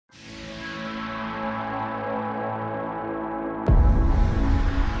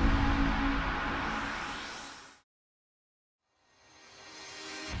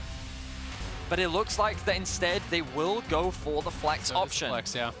but it looks like that instead they will go for the flex option.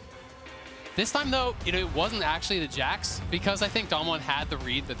 Flex, yeah. This time, though, it wasn't actually the Jax, because I think DAMWON had the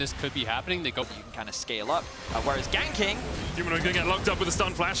read that this could be happening. They go. You can kind of scale up, whereas ganking. Humanoid gonna get locked up with the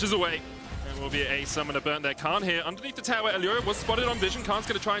stun, flashes away. Will be a summoner burnt there. Khan here underneath the tower. Elioya was spotted on vision. Khan's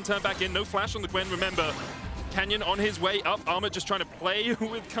going to try and turn back in. No flash on the Gwen, remember. Canyon on his way up. Armor just trying to play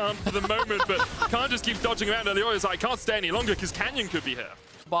with Khan for the moment, but Khan just keeps dodging around. Elioya's like, I can't stay any longer because Canyon could be here.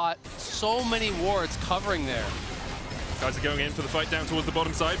 But so many wards covering there. Guys are going in for the fight down towards the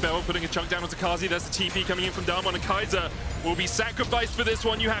bottom side. Bell putting a chunk down onto Kazi. There's the TP coming in from DAMWON, and Kaiser will be sacrificed for this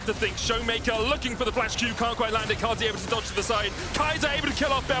one. You have to think. Showmaker looking for the flash Q, can't quite land it. Kazi able to dodge to the side. Kaiser able to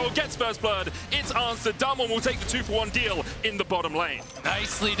kill off Bell, gets first blood. It's answered. DAMWON will take the 2-for-1 deal in the bottom lane.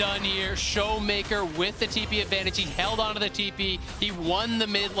 Nicely done here. Showmaker with the TP advantage. He held onto the TP. He won the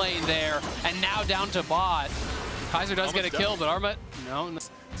mid lane there, and now down to bot. Kaiser does get a kill, but Arma, no.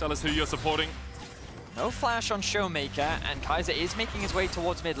 Tell us who you're supporting. No flash on Showmaker, and Kaiser is making his way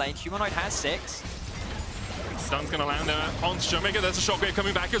towards mid lane. Humanoid has 6. Stun's gonna land there on Showmaker. There's a shockwave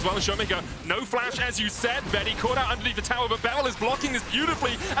coming back as well as Showmaker. No flash, as you said. Betty caught out underneath the tower, but Beryl is blocking this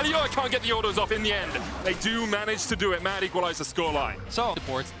beautifully, and Elioya can't get the autos off in the end. They do manage to do it. Mad equalize the scoreline. So the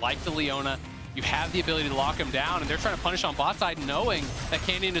boards like the Leona, you have the ability to lock him down, and they're trying to punish on bot side knowing that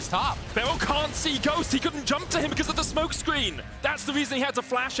Canyon is top. Beryl can't see Ghost. He couldn't jump to him because of the smoke screen. That's the reason he had to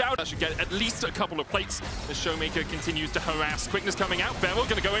flash out. That should get at least a couple of plates as Showmaker continues to harass. Quickness coming out. Beryl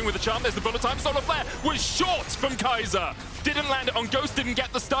gonna go in with a charm. There's the bullet time. Solar Flare was short from Kaiser. Didn't land it on Ghost, didn't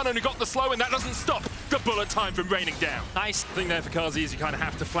get the stun, only got the slow, and that doesn't stop the bullet time from raining down. Nice. The thing there for Kazi is you kind of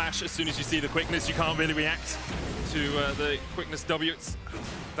have to flash as soon as you see the quickness. You can't really react to the quickness W. It's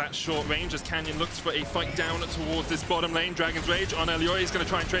that short range as Canyon looks for a fight down towards this bottom lane. Dragon's Rage on Elioya. He's going to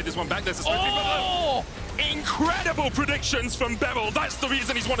try and trade this one back. There's a Oh! Incredible predictions from Beryl. That's the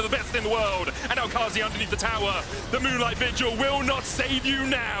reason he's one of the best in the world. And now Kazi underneath the tower. The Moonlight Vigil will not save you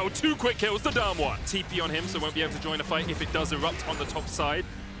now. 2 quick kills to DAMWON. TP on him, so won't be able to join a fight if it does erupt on the top side.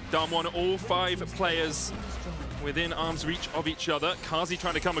 DAMWON, all 5 players within arm's reach of each other. Kazi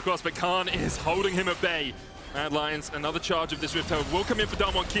trying to come across, but Khan is holding him at bay. Mad Lions, another charge of this Rift Tower will come in for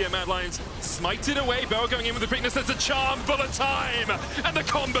DAMWON. Kia, Mad Lions smited away. Beryl going in with the quickness. There's a charm, bullet time, and the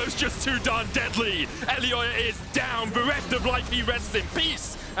combo's just too darn deadly. Elioya is down, bereft of life. He rests in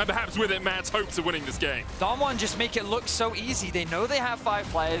peace, and perhaps with it, Mad's hopes of winning this game. DAMWON just make it look so easy. They know they have 5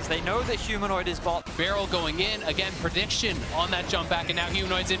 players. They know that Humanoid is bot. Beryl going in again. Prediction on that jump back, and now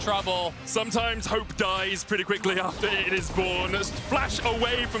Humanoid's in trouble. Sometimes hope dies pretty quickly after it is born. Flash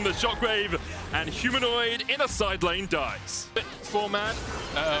away from the shockwave, and Humanoid in a side lane dies. For Mad.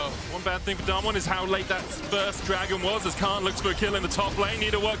 One bad thing for DAMWON is how late that first dragon was, as Khan looks for a kill in the top lane.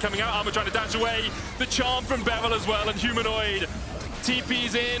 Need a work coming out. Armor trying to dash away. The charm from Beryl as well, and Humanoid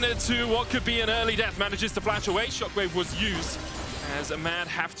TP's in to what could be an early death. Manages to flash away. Shockwave was used as Mad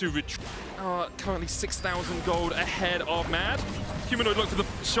have to retreat. Currently 6,000 gold ahead of Mad. Humanoid looked for the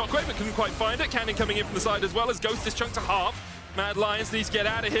shockwave but couldn't quite find it. Canyon coming in from the side as well as Ghost is chunked to half. Mad Lions needs to get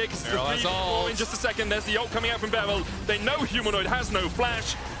out of here because it's the 3-4 in just a second. There's the ult coming out from Beryl. They know Humanoid has no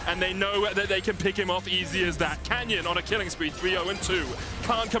flash, and they know that they can pick him off easy as that. Canyon on a killing spree, 3-0-2.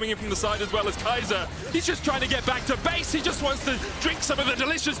 Khan coming in from the side as well as Kaiser. He's just trying to get back to base. He just wants to drink some of the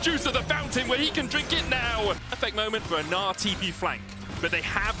delicious juice of the fountain where he can drink it now. Perfect moment for a Gnar TP flank. But they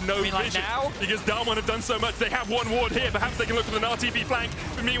have no vision like now? Because DAMWON have done so much. They have 1 ward here. Perhaps they can look for the Gnar TP flank.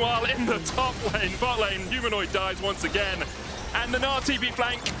 But meanwhile, in the top lane, bot lane, Humanoid dies once again. And the Gnar TP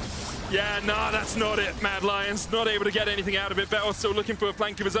flank. Yeah, nah, that's not it. Mad Lions not able to get anything out of it. Beryl still looking for a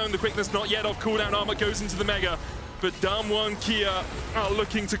flank of his own. The quickness not yet off cooldown. Armor goes into the Mega. But DAMWON, Kia are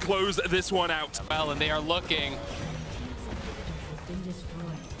looking to close this one out. Well, and they are looking.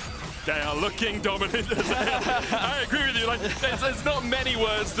 They are looking dominant. I agree with you. Like, there's not many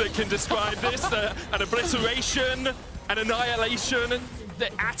words that can describe this. An obliteration, an annihilation, the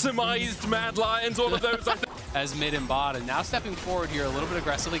atomized Mad Lions, all of those. As mid and bot, and now stepping forward here a little bit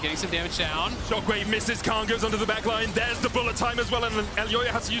aggressively, getting some damage down. Shockwave misses, Khan goes onto the back line. There's the bullet time as well, and Elioya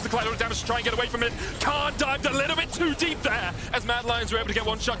has to use the collateral damage to try and get away from it. Khan dived a little bit too deep there, as Mad Lions were able to get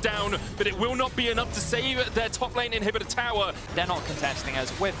one shot down, but it will not be enough to save their top lane inhibitor tower. They're not contesting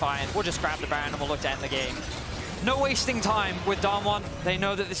us. We're fine. We'll just grab the Baron and we'll look to end the game. No wasting time with DAMWON. They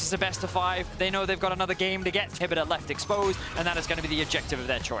know that this is a best of 5. They know they've got another game to get inhibitor left exposed, and that is going to be the objective of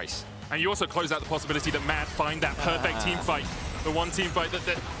their choice. And you also close out the possibility that Mad find that perfect team fight. the one team fight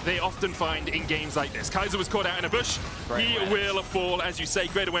that they often find in games like this. Kaiser was caught out in a bush. He will fall, as you say.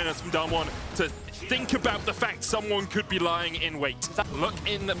 Great awareness from DAMWON to think about the fact someone could be lying in wait. Look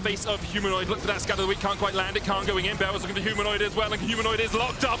in the face of Humanoid. Look for that scatter of the weak. Can't quite land it. Can't going in. Barrel's looking for Humanoid as well, and Humanoid is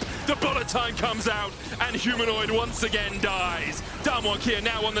locked up. The bullet time comes out, and Humanoid once again dies. DAMWON here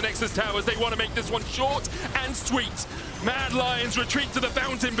now on the Nexus Towers. They want to make this one short and sweet. Mad Lions retreat to the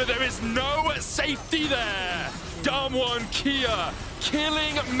fountain, but there is no safety there. DAMWON Kia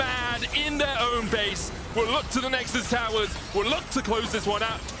killing Mad in their own base. We'll look to the Nexus Towers. We'll look to close this one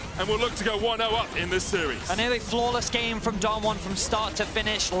out, and we'll look to go 1-0 up in this series. A nearly flawless game from DAMWON from start to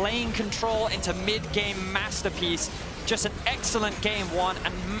finish. Lane control into mid-game masterpiece. Just an excellent game one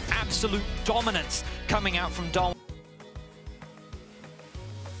and absolute dominance coming out from DAMWON.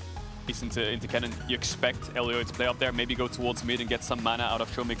 Into cannon, you expect Elio to play up there, maybe go towards mid and get some mana out of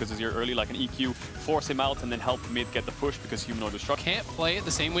Showmaker because you're early, like an EQ, force him out and then help mid get the push because Humanoid was struck. Can't play it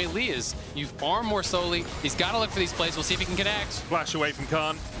the same way Lee is. You farm more slowly. He's got to look for these plays. We'll see if he can connect. Flash away from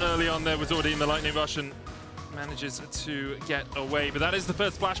Khan. Early on there was already in the Lightning Rush and manages to get away. But that is the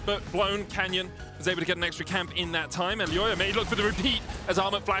first flash blown. Canyon was able to get an extra camp in that time. Elioya may look for the repeat as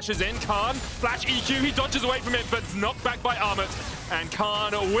Armut flashes in. Khan, flash EQ, he dodges away from it, but it's knocked back by Armut. And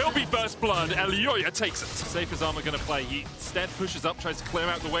Khan will be first blood. Elioya takes it. Safe as Armut going to play. He instead pushes up, tries to clear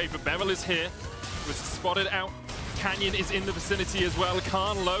out the way, but Beryl is here. He was spotted out. Canyon is in the vicinity as well.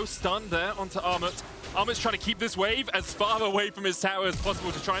 Khan low, stunned there onto Armut. Armut's trying to keep this wave as far away from his tower as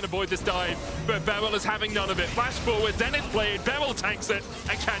possible to try and avoid this dive, but Beryl is having none of it. Flash forward, then it's played, Beryl tanks it,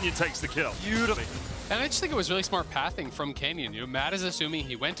 and Canyon takes the kill. Beautifully. And I just think it was really smart pathing from Canyon. You know, Matt is assuming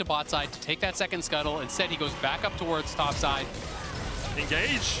he went to bot side to take that second scuttle. Instead, he goes back up towards top side.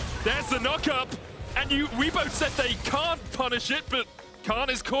 Engage. There's the knock-up. And we both said they can't punish it, but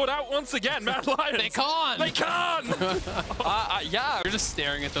Khan is caught out once again. Mad Lions. They can't. They can't. Yeah. You're just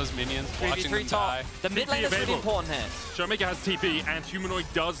staring at those minions, watching them die. The mid lane is really important here. Showmaker has TP, and Humanoid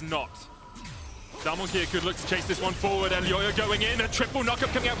does not. DAMWON here could look to chase this one forward. Elioya going in, a triple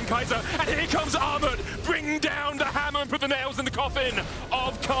knockup coming out from Kaiser, and here comes Armut, bring down the hammer and put the nails in the coffin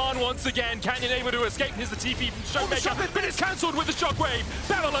of Khan once again. Canyon able to escape. Here's the TP from Showmaker, but it's cancelled with the shockwave.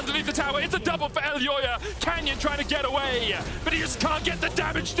 Battle underneath the tower. It's a double for Elioya. Canyon trying to get away, but he just can't get the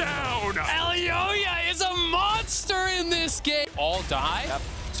damage down. Elioya is a monster in this game. All die. Yep.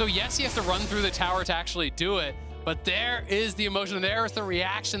 So yes, he has to run through the tower to actually do it. But there is the emotion, there is the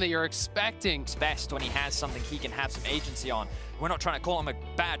reaction that you're expecting. It's best when he has something he can have some agency on. We're not trying to call him a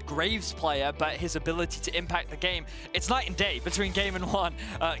bad Graves player, but his ability to impact the game, it's night and day between game one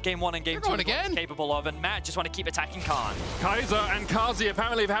and game two. Again. Capable of, and Matt just want to keep attacking Khan. Kaiser and Kazi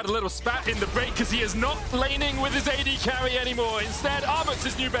apparently have had a little spat in the break because he is not laning with his AD carry anymore. Instead, Armut's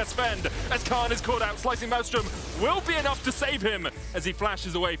his new best friend as Khan is caught out. Slicing Maelstrom will be enough to save him as he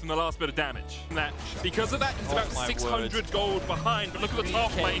flashes away from the last bit of damage. Because of that, he's about 600 gold behind, but look at the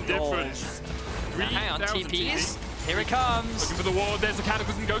top lane difference. Hang on, TPs. Here it comes. Looking for the ward. There's a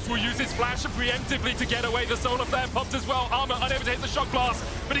Cataclysm. Ghost will use his flash preemptively to get away. The Solar Flare popped as well. Armut unable to hit the shock blast,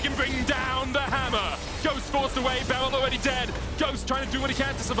 but he can bring down the hammer. Ghost forced away. Beryl already dead. Ghost trying to do what he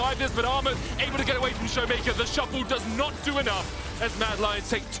can to survive this, but Armut able to get away from Showmaker. The shuffle does not do enough as Mad Lions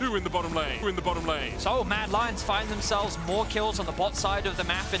take two in the bottom lane. So Mad Lions find themselves more kills on the bot side of the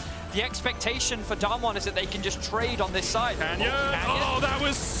map, and the expectation for DAMWON is that they can just trade on this side. Canyon. Oh, that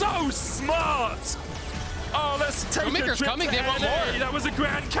was so smart. Oh, let's take a trip coming. They want more. That was a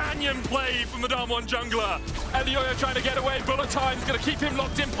Grand Canyon play from the DAMWON jungler. Elioya trying to get away. Bullet time's going to keep him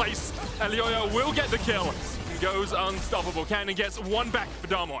locked in place. Elioya will get the kill. He goes unstoppable. Canyon gets one back for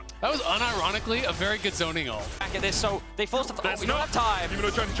DAMWON. That was unironically a very good zoning ult. Back at this, so they forced the... we don't have time. Even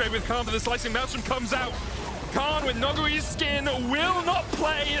though trying to trade with Khan, but the Slicing Maelstrom comes out. Khan with Noguri's skin will not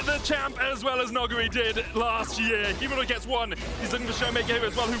play the champ as well as Noguri did last year. Humanoid gets one. He's looking for Showmaker here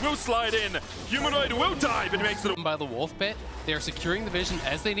as well, who will slide in. Humanoid will die, but he makes it. By the Wolf Pit, they are securing the vision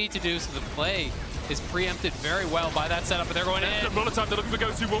as they need to do, so the play is preempted very well by that setup, but they're going in. The bullet time, they're looking for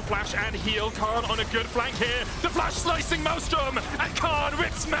Ghost, who will flash and heal. Khan on a good flank here. The flash Slicing Maelstrom, and Khan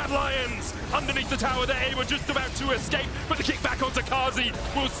rips Mad Lions. Underneath the tower, they're able just about to escape, but the kick back onto Kazi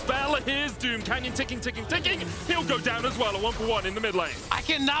will spell his doom. Canyon ticking. He'll go down as well, a 1-for-1 in the mid lane. I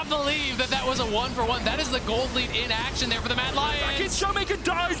cannot believe that was a 1-for-1. That is the gold lead in action there for the Mad Lions. Showmaker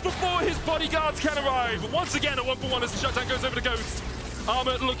dies before his bodyguards can arrive. Once again, a 1-for-1 as the shutdown goes over to Ghost.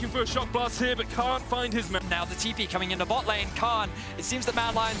 Armor looking for a shock blast here, but can't find his man. Now the TP coming into bot lane. Khan, it seems that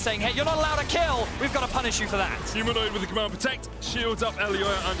Mad Lion saying, hey, you're not allowed to kill. We've got to punish you for that. Humanoid with the command protect, shields up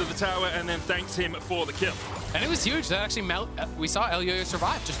Elioya under the tower, and then thanks him for the kill. And it was huge. That actually we saw Elioya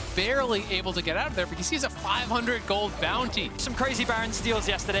survive, just barely able to get out of there because he's a 500 gold bounty. Some crazy Baron steals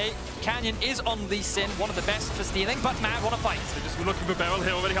yesterday. Canyon is on Lee Sin, one of the best for stealing, but Mad want to fight. They're just looking for Beryl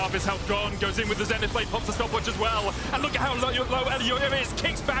here, already half his health gone, goes in with the Zenith Blade, pops the stopwatch as well. And look at how low Elioya is,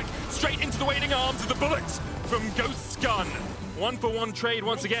 kicks back straight into the waiting arms of the bullets from Ghost's gun. 1-for-1 trade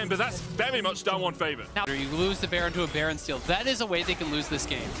once again, but that's very much DAMWON favor. Now you lose the Baron to a Baron steal. That is a way they can lose this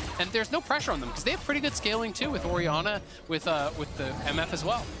game. And there's no pressure on them because they have pretty good scaling too with Orianna, with the MF as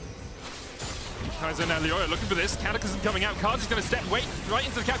well. Kaiser and Elioya looking for this. Cataclysm coming out. Cards is going to step right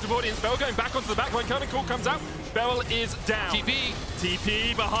into the captive audience. Beryl going back onto the backline. Curtain Call comes out. Beryl is down.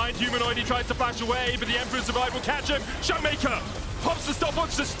 TP behind Humanoid. He tries to flash away, but the Emperor's Survive will catch him. Showmaker pops the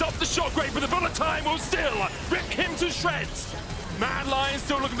stopwatch to stop the shockwave, but the bullet time will still rip him to shreds. Mad Lion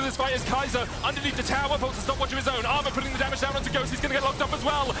still looking for this fight as Kaiser underneath the tower pops a stopwatch of his own. Armor putting the damage down onto Ghost. He's going to get locked up as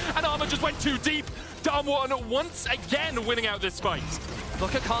well. And Armor just went too deep. DAMWON once again winning out this fight.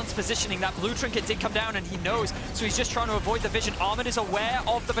 Look at Khan's positioning. That blue trinket did come down and he knows. So he's just trying to avoid the vision. Armor is aware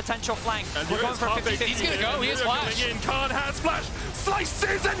of the potential flank. We're going for a 50-50. He's going to go. He has flash. Khan has flash.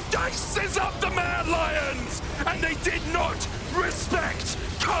 Slices and dices up the Mad Lions. And they did not respect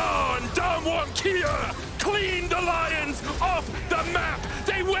Khan. DAMWON Kia clean the Lions off the map.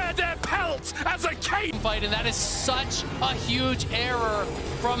 They wear their pelt as a cape. Fight, and that is such a huge error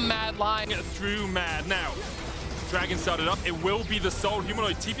from Mad Lion. Through Mad now. Dragon started up. It will be the Soul.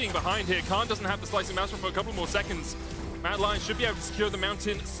 Humanoid TPing behind here. Khan doesn't have the slicing mouse for a couple more seconds. Mad Lion should be able to secure the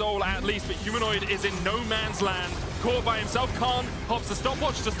Mountain Soul at least, but Humanoid is in no man's land. Caught by himself. Khan pops the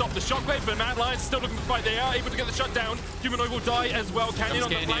stopwatch to stop the shockwave, but Mad Lion's still looking to fight. They are able to get the shutdown. Humanoid will die as well. Canyon on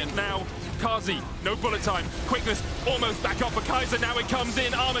the flank now. Kazi, no bullet time. Quickness almost back up for Kaiser. Now it comes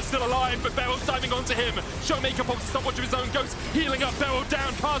in. Armor's still alive, but Beryl's diving onto him. Showmaker pops the stopwatch of his own. Ghost healing up. Beryl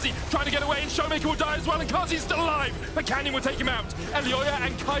down. Kazi trying to get away, and Showmaker will die as well. And Kazi's still alive, but Canyon will take him out. Elioya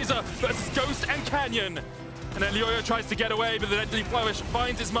and Kaiser versus Ghost and Canyon. And Elioya tries to get away, but the Deadly Flourish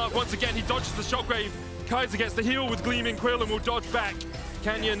finds his mark once again. He dodges the shockwave. Kaiser gets the heal with Gleaming Quill and will dodge back.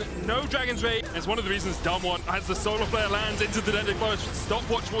 Canyon, no Dragon's Rage. It's one of the reasons DAMWON, as the Solar Flare lands into the Deadly Flourish,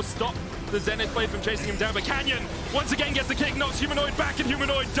 Stopwatch will stop the Zenith Blade from chasing him down. But Canyon, once again, gets the kick, knocks Humanoid back, and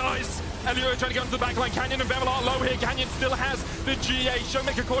Humanoid dies. Elioya trying to get onto the backline. Canyon and Beryl are low here. Canyon still has the GA.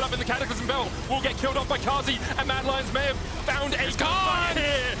 Showmaker caught up in the Cataclysm. Beryl will get killed off by Kazi, and Mad Lions may have found a Khan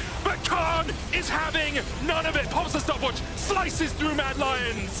here. But Khan is having none of it. Pops the stopwatch, slices through Mad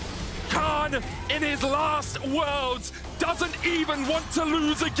Lions. Khan, in his last worlds, doesn't even want to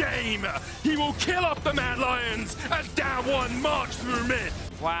lose a game. He will kill off the Mad Lions as DAMWON march through mid.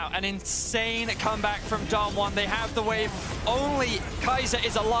 Wow, an insane comeback from DAMWON. They have the wave. Only Kaiser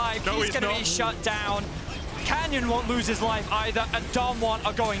is alive. No, he's going to be shut down. Canyon won't lose his life either, and DAMWON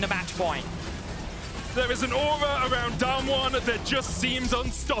are going to match point. There is an aura around DAMWON that just seems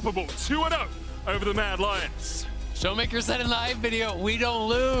unstoppable. 2-0 over the Mad Lions. Showmaker said in the live video, we don't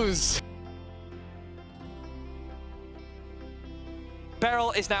lose.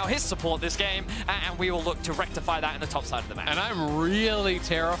 Beryl is now his support this game, and we will look to rectify that in the top side of the map. And I'm really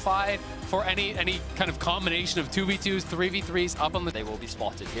terrified for any kind of combination of 2v2s, 3v3s up on the... They will be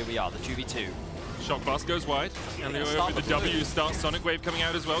spotted. Here we are, the 2v2. Shock Blast goes wide. Elioya with the W starts Sonic Wave coming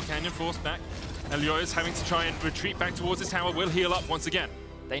out as well. Canyon forced back. Elioya's having to try and retreat back towards his tower. Will heal up once again.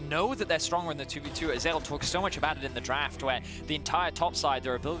 They know that they're stronger in the 2v2. Azael talks so much about it in the draft, where the entire top side,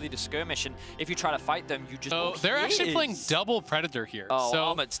 their ability to skirmish, and if you try to fight them, you just... So they're actually playing double Predator here. Oh, so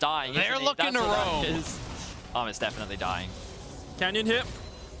Ahmed's dying. They're looking to roam. Ahmed's definitely dying. Canyon here.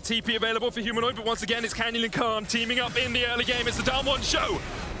 TP available for Humanoid, but once again, it's Canyon and Khan teaming up in the early game. It's the DAMWON show,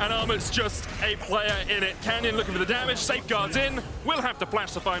 and Ahmed's just a player in it. Canyon looking for the damage, safeguards in. Will have to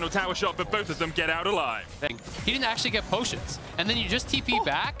flash the final tower shot, but both of them get out alive. He didn't actually get potions, and then you just TP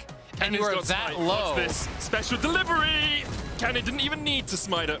back, and you are that low. What's this? Special delivery! Canyon didn't even need to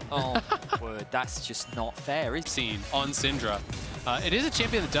smite it. Oh, word, that's just not fair, is it? Seen on Syndra. It is a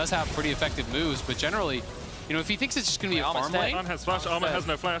champion that does have pretty effective moves, but generally, you know, if he thinks it's just going to be a farm lane... Khan has flash, Armor has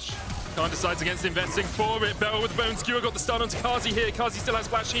no flash. Khan decides against investing for it. Beryl with the Bone Skewer got the stun onto Kazi here. Kazi still has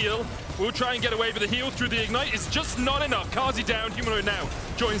flash heal. We'll try and get away with the heal through the Ignite. It's just not enough. Kazi down. Humanoid now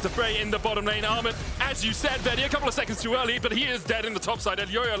joins the fray in the bottom lane. Armor, as you said, Betty, a couple of seconds too early, but he is dead in the top side.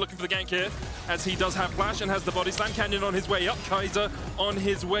 Elioya looking for the gank here, as he does have flash and has the body slam. Canyon on his way up. Kaiser on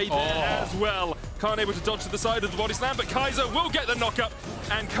his way there as well. Khan able to dodge to the side of the body slam, but Kaiser will get the knock up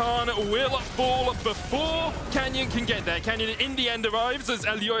and Khan will fall before Canyon can get there. Canyon in the end arrives as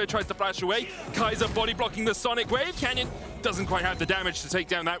Elioya tries to flash away. Kaiser body blocking the Sonic Wave. Canyon doesn't quite have the damage to take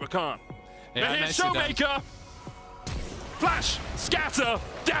down that Rakan. Yeah, but here's Showmaker. Flash, scatter,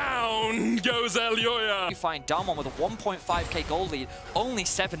 down goes Elioya. You find DAMWON with a 1.5k gold lead, only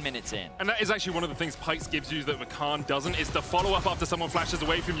 7 minutes in. And that is actually one of the things Pikes gives you that Rakan doesn't, is the follow-up after someone flashes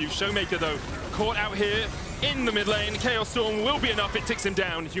away from you. Showmaker, though, caught out here in the mid lane. Chaos Storm will be enough. It ticks him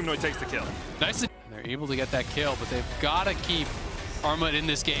down. Humanoid takes the kill. Nice. They're able to get that kill, but they've got to keep Armut in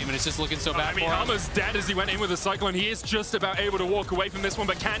this game, and it's just looking so bad for him. Armut's dead as he went in with a Cyclone. He is just about able to walk away from this one,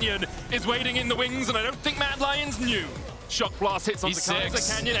 but Canyon is waiting in the wings, and I don't think Mad Lions knew. Shock Blast hits onto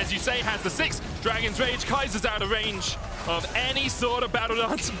Kaiser. Canyon, as you say, has the 6. Dragon's Rage. Kaiser's out of range of any sort of battle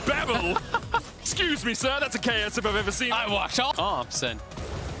dance. Bevel! Excuse me, sir. That's a chaos if I've ever seen it. I watch all comps and,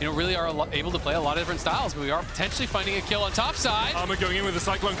 you know, really are able to play a lot of different styles, but we are potentially finding a kill on top side. Armut going in with the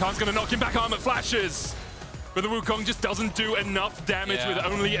Cyclone. Khan's going to knock him back. Armut flashes. But the Wukong just doesn't do enough damage with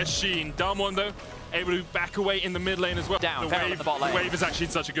only a Sheen. DAMWON, though, able to back away in the mid lane as well. Down, the wave is actually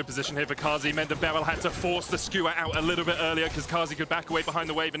in such a good position here for Kazi. Meant that Beryl had to force the skewer out a little bit earlier because Kazi could back away behind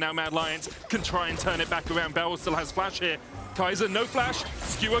the wave, and now Mad Lions can try and turn it back around. Beryl still has flash here. Kaiser, no flash.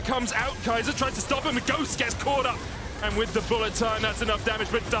 Skewer comes out. Kaiser tries to stop him. The Ghost gets caught up. And with the bullet time, that's enough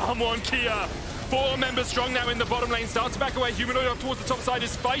damage. But DAMWON Kia, 4 members strong now in the bottom lane, starts to back away. Humanoid up towards the top side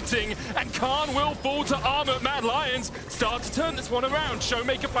is fighting, and Khan will fall to Armut. Mad Lions start to turn this one around.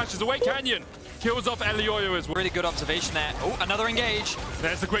 Showmaker flashes away. Canyon kills off Elioya as well. Really good observation there. Oh, another engage.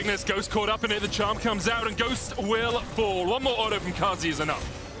 There's the quickness. Ghost caught up in it. The charm comes out, and Ghost will fall. One more auto from Kazi is enough.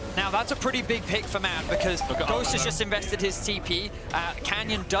 Now that's a pretty big pick for Mad because Ghost has just invested his TP.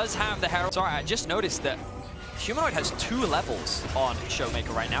 Canyon does have the Herald. Sorry, I just noticed that Humanoid has 2 levels on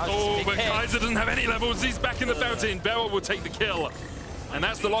Showmaker right now. Oh, but Kaiser doesn't have any levels. He's back in the fountain. Beryl will take the kill. And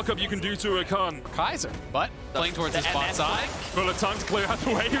that's the lockup you can do to Rakan. Kaiser, but playing towards the spot side. Full of time to clear out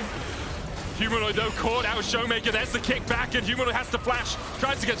the wave. Humanoid, though, caught out Showmaker. There's the kick back, and Humanoid has to flash.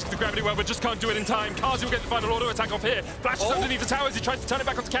 Tries to get to the gravity well, but just can't do it in time. Kazi will get the final auto attack off here. Flashes underneath the towers. He tries to turn it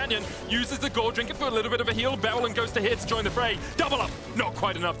back onto Canyon. Uses the gold drinker for a little bit of a heal. Beryl and goes to here to join the fray. Double up. Not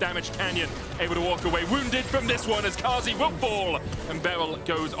quite enough damage. Canyon able to walk away. Wounded from this one as Kazi will fall. And Beryl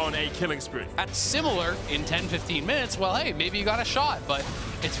goes on a killing spree. At similar in 10-15 minutes, well, hey, maybe you got a shot, but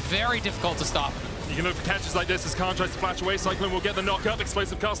it's very difficult to stop him. You can look for catches like this as Khan tries to flash away. Cyclone will get the knock up.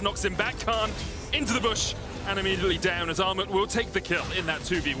 Explosive cast knocks him back. Khan into the bush and immediately down as Armut will take the kill in that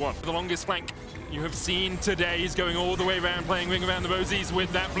 2v1. The longest flank you have seen today. He's going all the way around, playing Ring Around the Rosies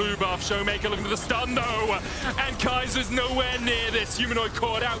with that blue buff. Showmaker looking for the stun though, and Kaiser's nowhere near this. Humanoid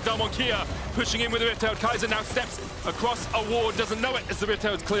caught out. DAMWON Kia pushing in with the Rift Herald. Kaiser now steps across a ward, doesn't know it as the Rift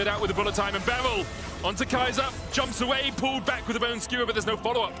Herald's cleared out with the bullet time, and Beryl onto Kaiser, jumps away, pulled back with a bone skewer, but there's no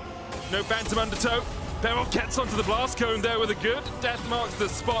follow-up. No Phantom undertow. Beryl gets onto the blast cone there with a good. Death marks the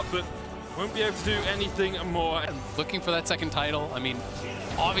spot, but won't be able to do anything more. And looking for that second title, I mean,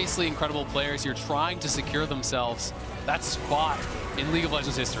 obviously incredible players here trying to secure themselves that spot in League of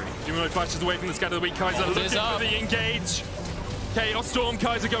Legends history. Humanoid flashes away from the scatter of the weak. Kaiser looking for the engage. Chaos Storm,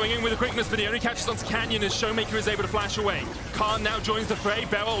 Kaiser going in with a quickness, but he only catches onto Canyon as Showmaker is able to flash away. Khan now joins the fray.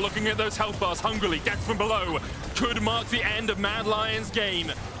 Beryl looking at those health bars hungrily. Death from below could mark the end of Mad Lions'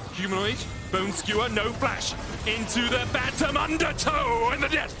 game. Humanoid, bone skewer, no flash. Into the Phantom undertow, and the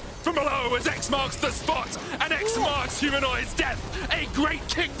death from below as X marks the spot, and X marks Humanoid's death. A great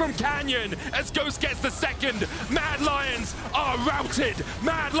kick from Canyon as Ghost gets the second. Mad Lions are routed.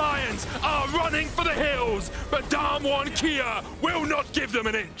 Mad Lions are running for the hills, but DAMWON Kia will not give them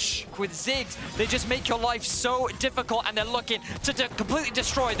an inch. With Ziggs, they just make your life so difficult, and they're looking to completely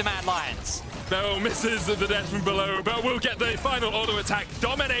destroy the Mad Lions. Beryl misses the death from below, but will get the final auto attack.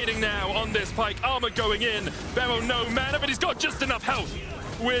 Dominating now on this Pike. Armut going in. Beryl no mana, but he's got just enough health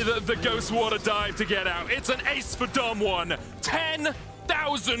with the Ghost Water Dive to get out. It's an ace for DAMWON.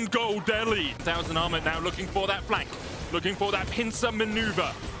 10,000 gold their lead. 1,000 Armut now looking for that flank. Looking for that pincer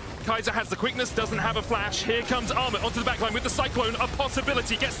maneuver. Kaiser has the quickness, doesn't have a flash. Here comes Armut onto the backline with the Cyclone, a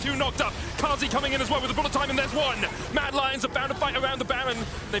possibility. Gets 2 knocked up. Kazi coming in as well with the bullet time, and there's 1. Mad Lions have found a fight around the Baron.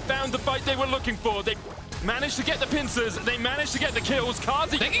 They found the fight they were looking for. They managed to get the pincers. They managed to get the kills.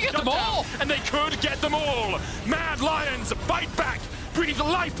 Kazi, they can get them all, and they could get them all. Mad Lions fight back. Breathe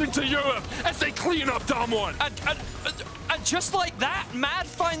life into Europe as they clean up DAMWON. And just like that, Mad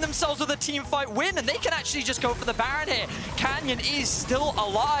find themselves with a team fight win, and they can actually just go for the Baron here. Canyon is still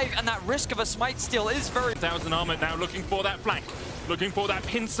alive, and that risk of a smite steal is very... 1,000 Armut now looking for that flank, looking for that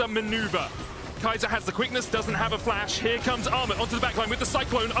pincer maneuver. Kaiser has the quickness, doesn't have a flash. Here comes Armut onto the backline with the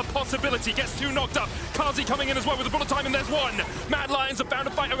Cyclone, a possibility. Gets 2 knocked up. Kazi coming in as well with the bullet time, and there's 1. Mad Lions have found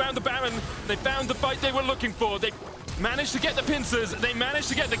a fight around the Baron. They found the fight they were looking for. They managed to get the pincers. They managed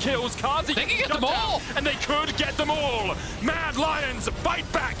to get the kills. Kazi, they can get them all, and they could get them all. Mad Lions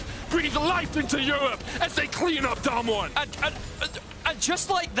fight back, breathe life into Europe as they clean up DAMWON. And just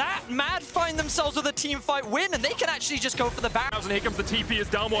like that, Mad find themselves with a team fight win, and they can actually just go for the Baron. And here comes the TP as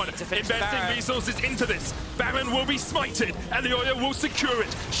DAMWON investing resources into this. Baron will be smited. Elioya will secure it.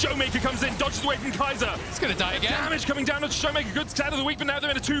 Showmaker comes in, dodges away from Kaiser. It's gonna die again. Damage coming down on Showmaker. Good stat of the week, but now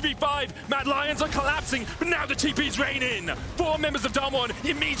they're in a 2v5. Mad Lions are collapsing, but now the TPs reign in. 4 members of DAMWON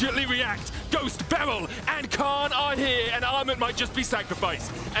immediately react. Ghost, Beryl, and Khan are here, and Armut might just be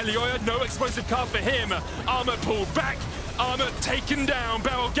sacrificed. Elioya, no explosive card for him. Armut pulled back. Armut taken down.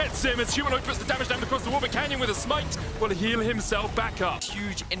 Beryl gets him as Humanoid puts the damage down across the wall, but Canyon with a smite will heal himself back up.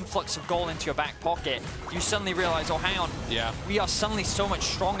 Huge influx of gold into your back pocket. You suddenly realize, oh, hang on. Yeah. We are suddenly so much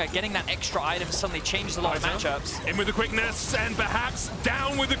stronger. Getting that extra item suddenly changes a lot of matchups. In with the quickness, and perhaps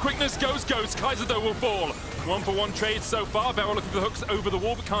down with the quickness goes Ghost. Kaiser, though, will fall. 1-for-1 trade so far. Beryl looking for the hooks over the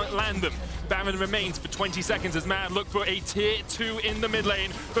wall, but can't land them. Baron remains for 20 seconds as Mad look for a tier 2 in the mid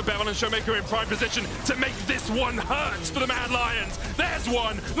lane. But Beryl and Showmaker in prime position to make this one hurt for the Mad Lions. There's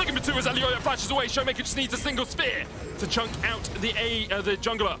 1. Looking for 2 as Elioya flashes away. Showmaker just needs a single sphere to chunk out the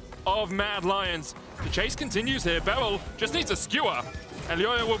jungler of Mad Lions. The chase continues here. Beryl just needs a skewer.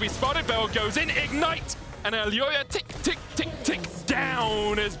 Elioya will be spotted. Beryl goes in. Ignite. And Elioya tick, tick, tick, tick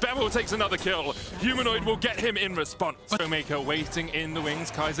down as Beryl takes another kill. Humanoid will get him in response. Showmaker waiting in the wings.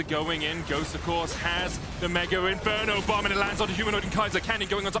 Kaiser going in. Ghost, of course, has the Mega Inferno bomb, and it lands onto Humanoid and Kaiser. Cannon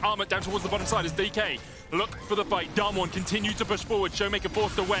going onto Armut down towards the bottom side as DK look for the fight. DAMWON continue to push forward. Showmaker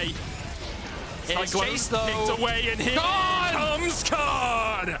forced away. Cyclone chase, though. picked away, and here comes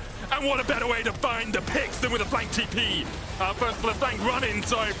Khan! And what a better way to find the picks than with a flank TP. First for the flank run-in,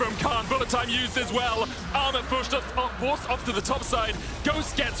 from Khan. Bullet time used as well. Armut pushed forced off to the top side.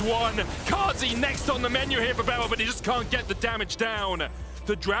 Ghost gets 1. Kazi next on the menu here for Beryl, but he just can't get the damage down.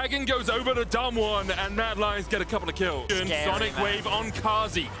 The Dragon goes over to DAMWON, and Mad Lions get a couple of kills. Sonic Wave on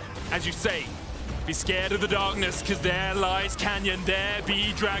Kazi, as you say. Be scared of the darkness, because there lies Canyon. There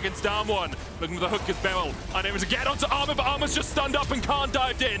be Dragons. DAMWON looking for the hook as Beryl unable to get onto Armut, but Armut's just stunned up and Khan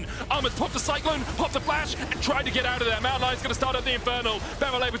dived in. Armut's popped the Cyclone, popped the Flash, and tried to get out of there. Mad Lions going to start up the Infernal.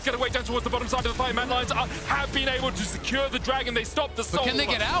 Beryl able to get away down towards the bottom side of the fight. Mad Lions have been able to secure the Dragon. They stopped the Soul. But can they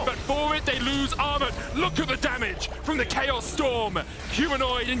get out? But for it, they lose Armut. Look at the damage from the Chaos Storm.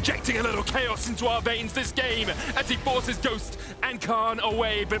 Humanoid injecting a little chaos into our veins this game as he forces Ghost and Khan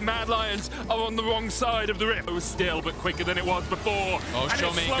away. But Mad Lions are on the wrong side of the rip. It was still, but quicker than it was before. Oh, and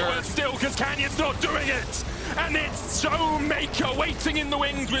it's slower still because Canyon's not doing it. And it's Showmaker waiting in the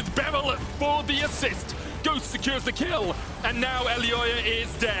wings with Beryl for the assist. Ghost secures the kill, and now Elioya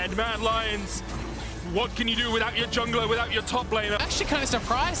is dead. Mad Lions, what can you do without your jungler, without your top laner? I'm actually kind of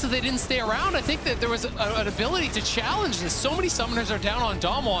surprised that they didn't stay around. I think that there was an ability to challenge this. So many summoners are down on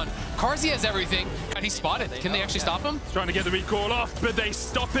DAMWON. Karzi has everything, and he's spotted. Can they actually stop him? Trying to get the recall off, but they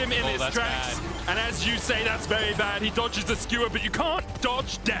stop him in his tracks. Bad. And as you say, that's very bad. He dodges the skewer, but you can't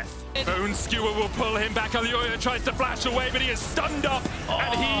dodge death. Bone skewer will pull him back. Elioya tries to flash away, but he is stunned up,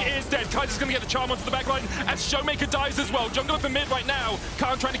 and he is dead. Kaiser's going to get the charm onto the backline as Showmaker dies as well. Jungler for mid right now.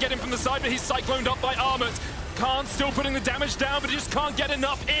 Khan trying to get him from the side, but he's cycloned up by Armut. Khan still putting the damage down, but he just can't get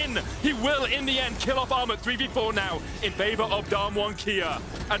enough in. He will, in the end, kill off Armut. 3v4 now in favor of DAMWON Kia.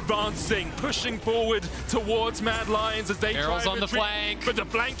 Advancing, pushing forward towards Mad Lions as they try on the flank. But the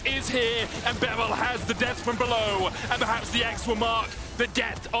flank is here, and Beryl has the death from below. And perhaps the X will mark the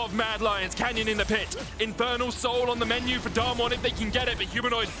death of Mad Lions. Canyon in the pit. Infernal Soul on the menu for DAMWON if they can get it, but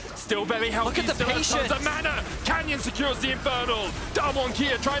Humanoid still very healthy. Look at the patience. The mana. Canyon secures the Infernal. DAMWON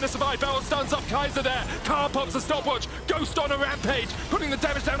Kia trying to survive. Beryl stuns up Kaiser there. Car pops a stopwatch. Ghost on a rampage. Putting the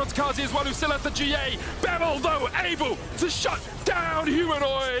damage down onto Kazi as well, who still has the GA. Beryl, though, able to shut down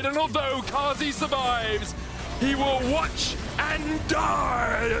Humanoid. And although Kazi survives, he will watch and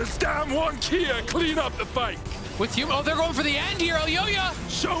die as DAMWON Kia clean up the fight. With Human, oh, they're going for the end here, Elioya!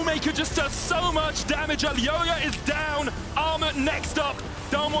 Showmaker just does so much damage. Elioya is down. Armut next up.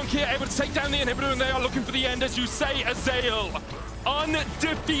 DAMWON Kia able to take down the inhibitor, and they are looking for the end, as you say, Azael.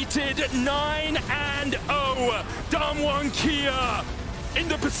 Undefeated 9-0. DAMWON Kia. In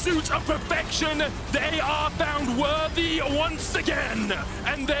the pursuit of perfection, they are found worthy once again.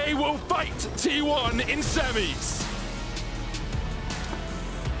 And they will fight T1 in semis.